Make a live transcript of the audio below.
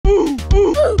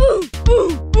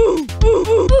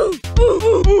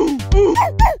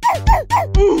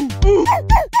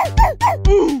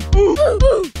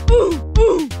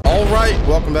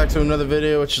to another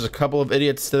video, which is a couple of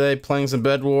idiots today playing some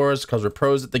Bed Wars because we're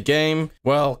pros at the game.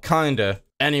 Well, kinda.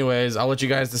 Anyways, I'll let you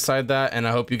guys decide that, and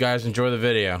I hope you guys enjoy the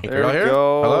video. There we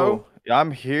go. Hello? I'm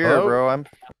here, Hello? bro.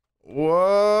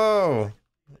 Whoa.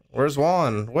 Where's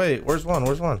Juan? Wait, where's Juan?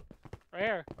 Where's Juan? Right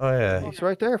here. Oh, yeah. He's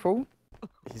right there, fool.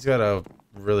 He's got a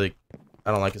really...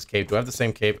 I don't like his cape. Do I have the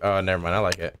same cape? Oh, never mind. I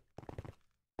like it.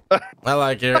 I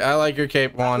like your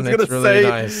cape, Juan. It's really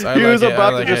nice. He was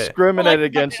about to discriminate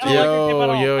against you.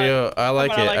 Yo. I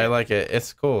like it.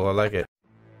 It's cool. I like it.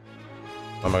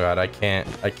 Oh my god, I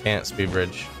can't speed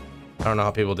bridge. I don't know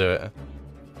how people do it.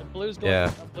 The blue's going. Yeah.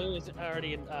 The blue is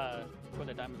already in for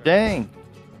the diamond. Dang.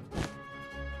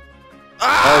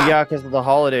 Ah! Oh yeah, because of the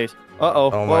holidays.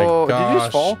 Uh-oh. Oh my gosh. Did you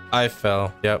just fall? I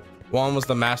fell. Yep. Juan was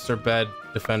the master bed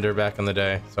defender back in the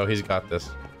day, so he's got this.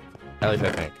 At least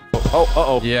I think.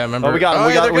 Oh. Yeah, remember. Oh, we got him.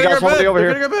 We got somebody over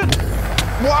here.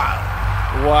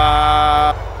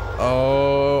 Wow.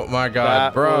 Oh my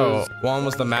god, bro. Juan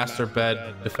was the master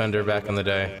bed defender back in the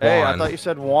day. Hey, I thought you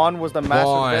said Juan was the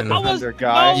master bed defender,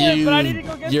 guy.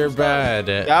 You're bad.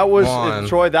 That was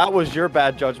Troy. That was your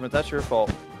bad judgment. That's your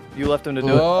fault. You left him to do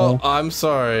it. Well, I'm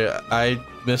sorry. I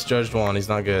misjudged Juan. He's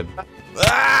not good.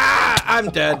 Ah, I'm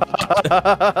dead.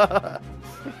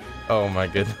 Oh my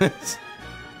goodness.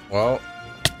 Well,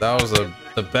 that was the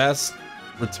best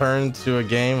return to a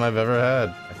game I've ever had,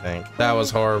 I think. That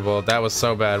was horrible. That was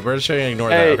so bad. We're just gonna ignore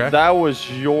that, okay? That was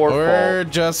your fault. We're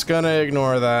just gonna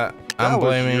ignore that. I'm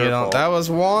blaming it on... That was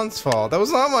Juan's fault. That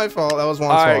was not my fault. That was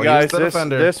Juan's fault. All right, guys,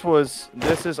 defender.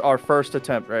 this is our first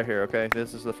attempt right here, okay?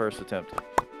 This is the first attempt.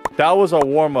 That was a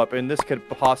warm-up, and this could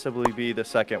possibly be the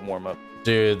second warm-up.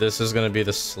 Dude, this is gonna be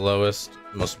the slowest,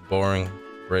 most boring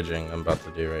bridging I'm about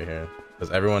to do right here.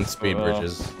 Because everyone speed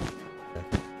bridges.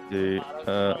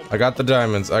 I got the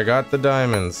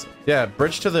diamonds. Yeah,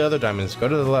 bridge to the other diamonds. Go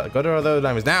to the go to the other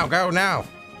diamonds. Now, go now.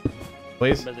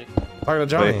 Please. Talk to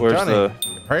Johnny. Wait, Johnny,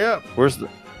 hurry up. Where's the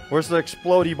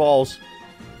explodey balls?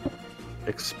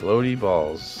 Explodey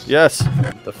balls. Yes.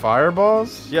 The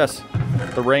fireballs? Yes.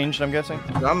 The ranged, I'm guessing.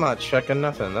 I'm not checking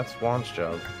nothing. That's Juan's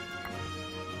job.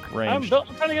 Ranged. I'm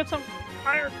trying to get some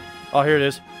fire. Oh, here it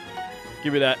is.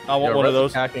 Give me that. I want one of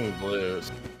those. Attacking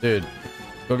blues. Dude,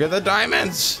 go get the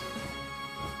diamonds.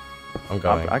 I'm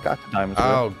going. I got the diamonds.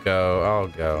 I'll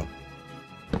go.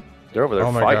 They're over there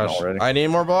fighting already. I need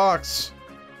more blocks.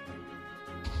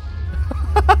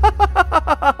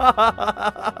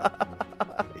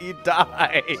 He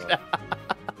died.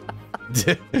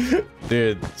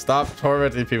 Dude, stop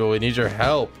tormenting people. We need your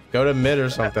help. Go to mid or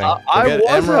something. I was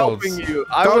emeralds. helping you.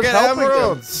 Go get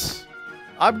emeralds.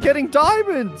 I'm getting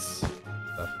diamonds.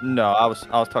 No, I was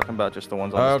talking about just the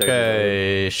ones on the stage.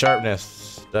 Okay,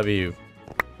 sharpness. W.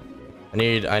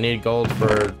 I need gold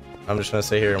for... I'm just gonna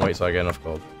stay here and wait till I get enough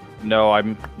gold. No,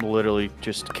 I'm literally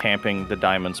just camping the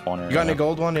diamond spawner. You got any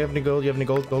gold, one? You have any gold? You have any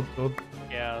gold? Gold?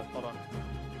 Yeah, hold on.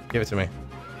 Give it to me.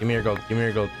 Give me your gold. Give me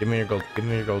your gold. Give me your gold. Give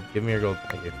me your gold. Give me your gold.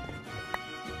 Thank you.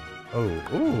 Oh,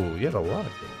 ooh, you have a lot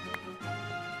of gold.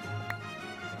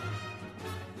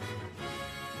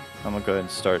 I'm gonna go ahead and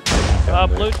start.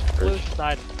 Blue just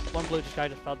died. One blue just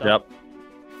died, just fell down. Yep.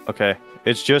 Okay,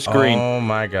 it's just green. Oh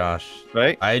my gosh.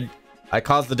 Right? I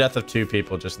caused the death of 2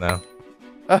 people just now.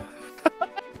 And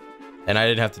I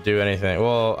didn't have to do anything.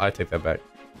 Well, I take that back.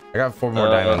 I got 4 more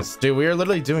diamonds. Dude, we are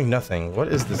literally doing nothing. What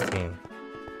is this team?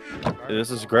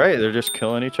 This is great. They're just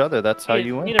killing each other. That's how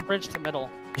you win. We need a bridge to middle.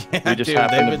 Yeah, we just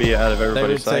happen to be out of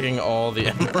everybody's side. Taking all the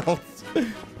emeralds.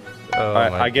 All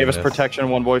right, I gave us protection,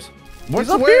 one boys. What's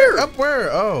up here? Up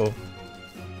where? Oh.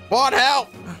 What? Help!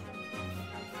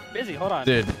 Busy. Hold on.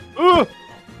 Dude. Ooh.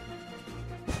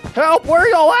 Help! Where are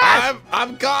y'all at?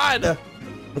 I'm gone.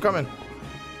 I'm coming.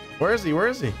 Where is he? Where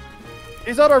is he?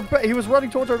 He's on our. He was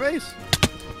running towards our base.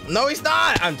 No, he's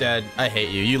not. I'm dead. I hate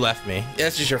you. You left me.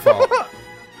 That's just your fault.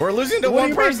 We're losing to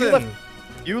one person.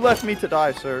 You left me to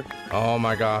die, sir. Oh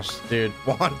my gosh, dude.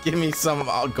 Juan, give me some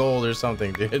gold or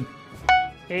something, dude.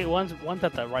 Hey, one's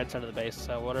at the right side of the base,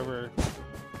 so whatever.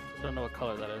 I don't know what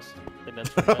color that is. I think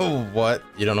that's Oh, what?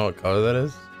 You don't know what color that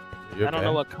is? Okay? I don't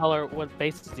know what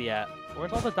base is he at.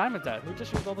 Where's all the diamonds at? Who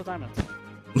just used all the diamonds?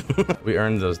 We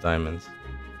earned those diamonds.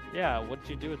 Yeah, what did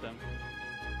you do with them?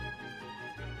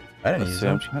 I didn't use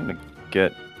them. I'm trying to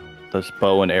get this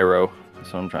bow and arrow.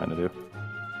 That's what I'm trying to do.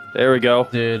 There we go.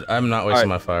 Dude, I'm not wasting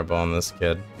my fireball on this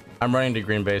kid. I'm running to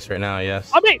green base right now,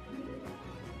 yes. On me!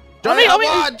 Johnny, help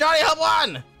one! Johnny, help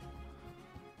one!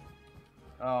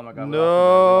 Oh my god.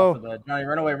 No. Johnny,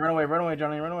 run away,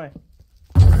 Johnny, run away.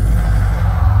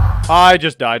 I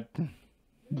just died.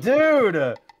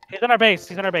 Dude! He's on our base.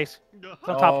 He's on our base. He's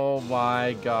on top. Oh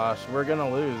my gosh, we're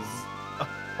gonna lose.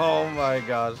 Oh my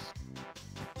gosh.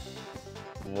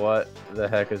 What the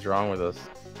heck is wrong with us?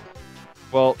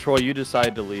 Well, Troy, you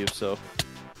decided to leave, so.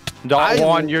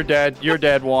 Juan, you're dead. You're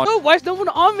dead, Juan. Oh, why is no one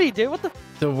on me, dude? What the?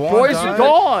 Troy's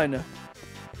gone.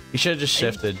 You should have just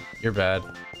shifted. You're bad.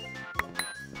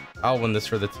 I'll win this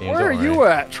for the team. Where are you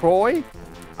at, Troy?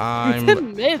 He's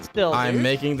in mid still, I'm dude.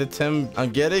 making the team.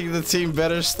 I'm getting the team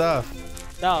better stuff.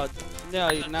 No,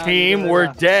 you're not. Team, we're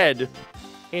dead.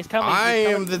 He's coming. I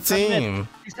am the team.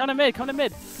 He's coming to mid. Come to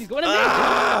mid. He's going to mid.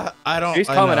 I don't. He's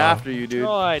coming after you, dude.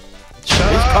 Right.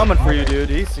 He's coming for you, dude.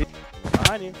 He's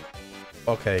Behind you.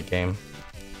 Okay, game.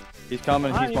 He's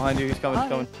coming. He's behind you. He's coming. He's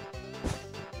coming.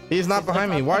 He's not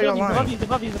behind me. Why are you lying? He's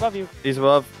above you. He's above you. He's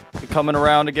above. He's coming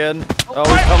around again. Oh,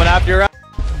 he's coming after you.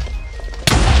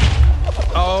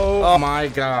 Oh my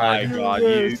god. My god,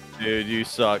 you dude, you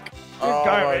suck. Oh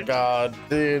my god,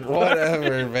 dude.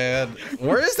 Whatever, man.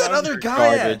 Where is that other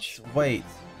guy at? Wait,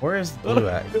 where is Blue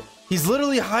at? He's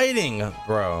literally hiding,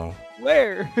 bro.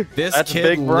 Where? This That's kid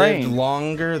big lived brain.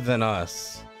 longer than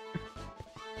us.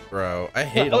 Bro, I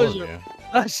hate all of you.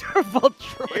 That's your fault,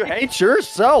 Troy. You hate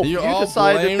yourself. You all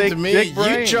decided to blamed think me. big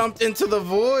brain. You jumped into the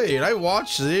void. I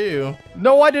watched you.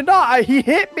 No, I did not. He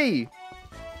hit me.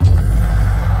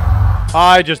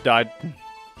 I just died.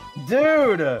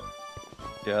 Dude.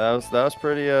 Yeah, that was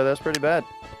pretty bad.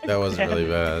 That was really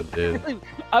bad, dude.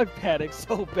 I panicked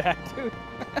so bad,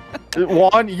 dude.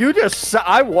 Juan, you just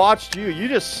I watched you. You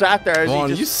just sat there as Juan,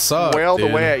 he you just suck, wailed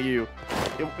dude. away at you.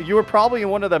 You were probably in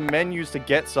one of the menus to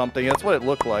get something. That's what it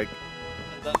looked like.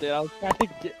 Dude, I was trying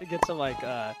to get some like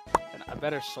a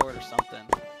better sword or something.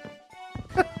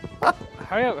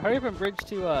 hurry up and bridge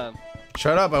to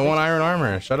Shut up! I want iron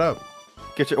armor. Shut up!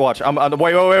 Get your watch. I'm on the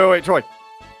wait, Troy.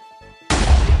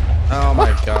 Oh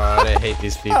my god, I hate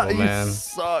these people, man. You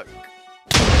suck.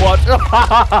 Watch.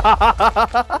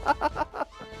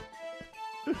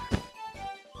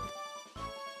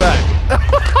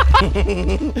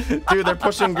 Dude, they're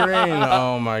pushing green.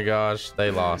 Oh my gosh,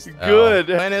 they lost. Good.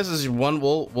 Plan is one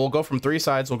we'll go from 3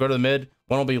 sides. We'll go to the mid.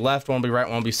 One will be left, one will be right,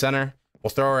 one will be center.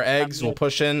 We'll throw our eggs. We'll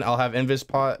push in. I'll have invis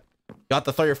pot. You have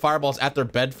to throw your fireballs at their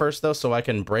bed first though, so I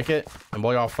can break it. And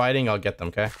while y'all fighting, I'll get them.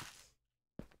 Okay.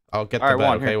 I'll get the bed.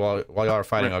 Juan, Okay. here. While y'all are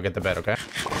fighting, I'll get the bed. Okay.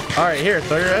 All right, here.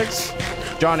 Throw your eggs.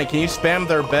 Johnny, can you spam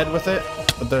their bed with it?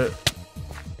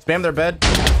 Spam their bed.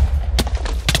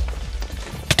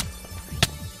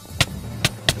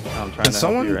 I'm trying to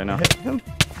help you right now. Hit him?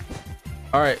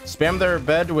 All right, spam their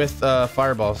bed with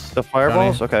fireballs. The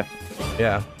fireballs? Johnny. Okay.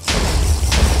 Yeah.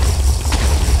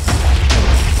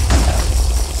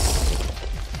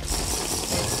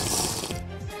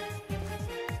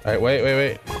 All right,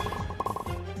 wait.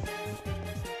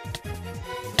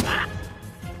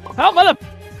 help, mother.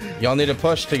 Y'all need to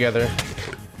push together.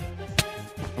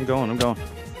 I'm going. I'm dead.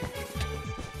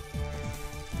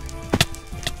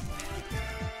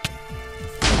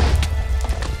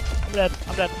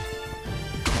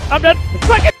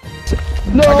 Fuck it.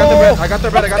 No! I got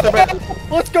their bed.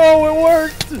 Let's go! It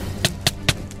worked!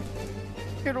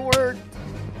 It worked!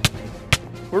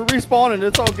 We're respawning,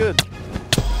 it's all good.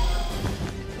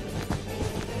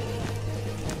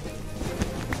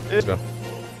 Let's go.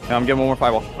 Yeah, I'm getting one more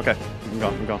fireball. Okay, I'm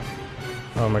going.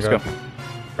 Oh my Let's god. go.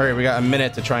 All right, we got a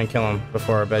minute to try and kill him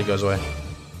before our bed goes away.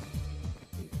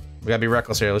 We gotta be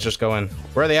reckless here. Let's just go in.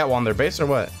 Where are they at? On their base or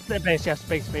what? Their base, yes,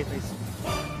 base.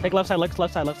 Take left side. Left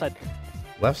side.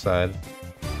 Left side.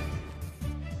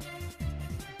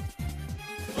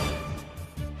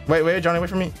 Wait, Johnny, wait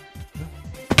for me.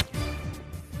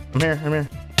 I'm here.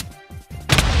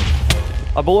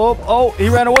 I blew up. Oh, he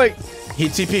ran away. He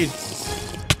TP'd.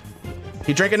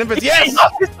 He drank an infant. Yes!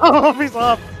 He's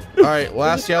off. All right,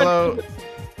 last yellow.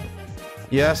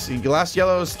 Yes, last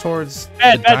yellow is towards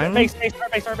Bed, the diamond. base.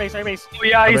 Oh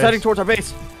yeah, he's base. heading towards our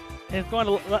base. He's going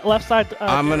to left side.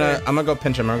 I'm gonna go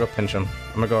pinch him. I'm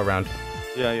gonna go around.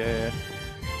 Yeah.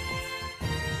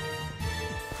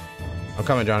 I'm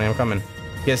coming, Johnny. I'm coming.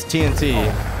 He has TNT.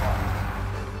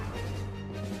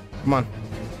 Come on.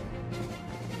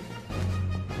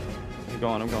 I'm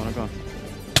going.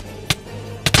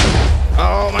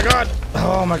 Oh my god.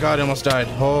 Oh my god. I almost died.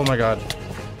 Oh my god.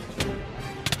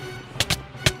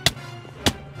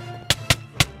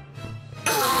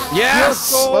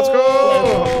 Yes! Let's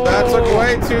go! That took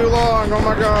way too long. Oh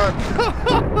my god.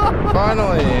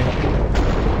 Finally.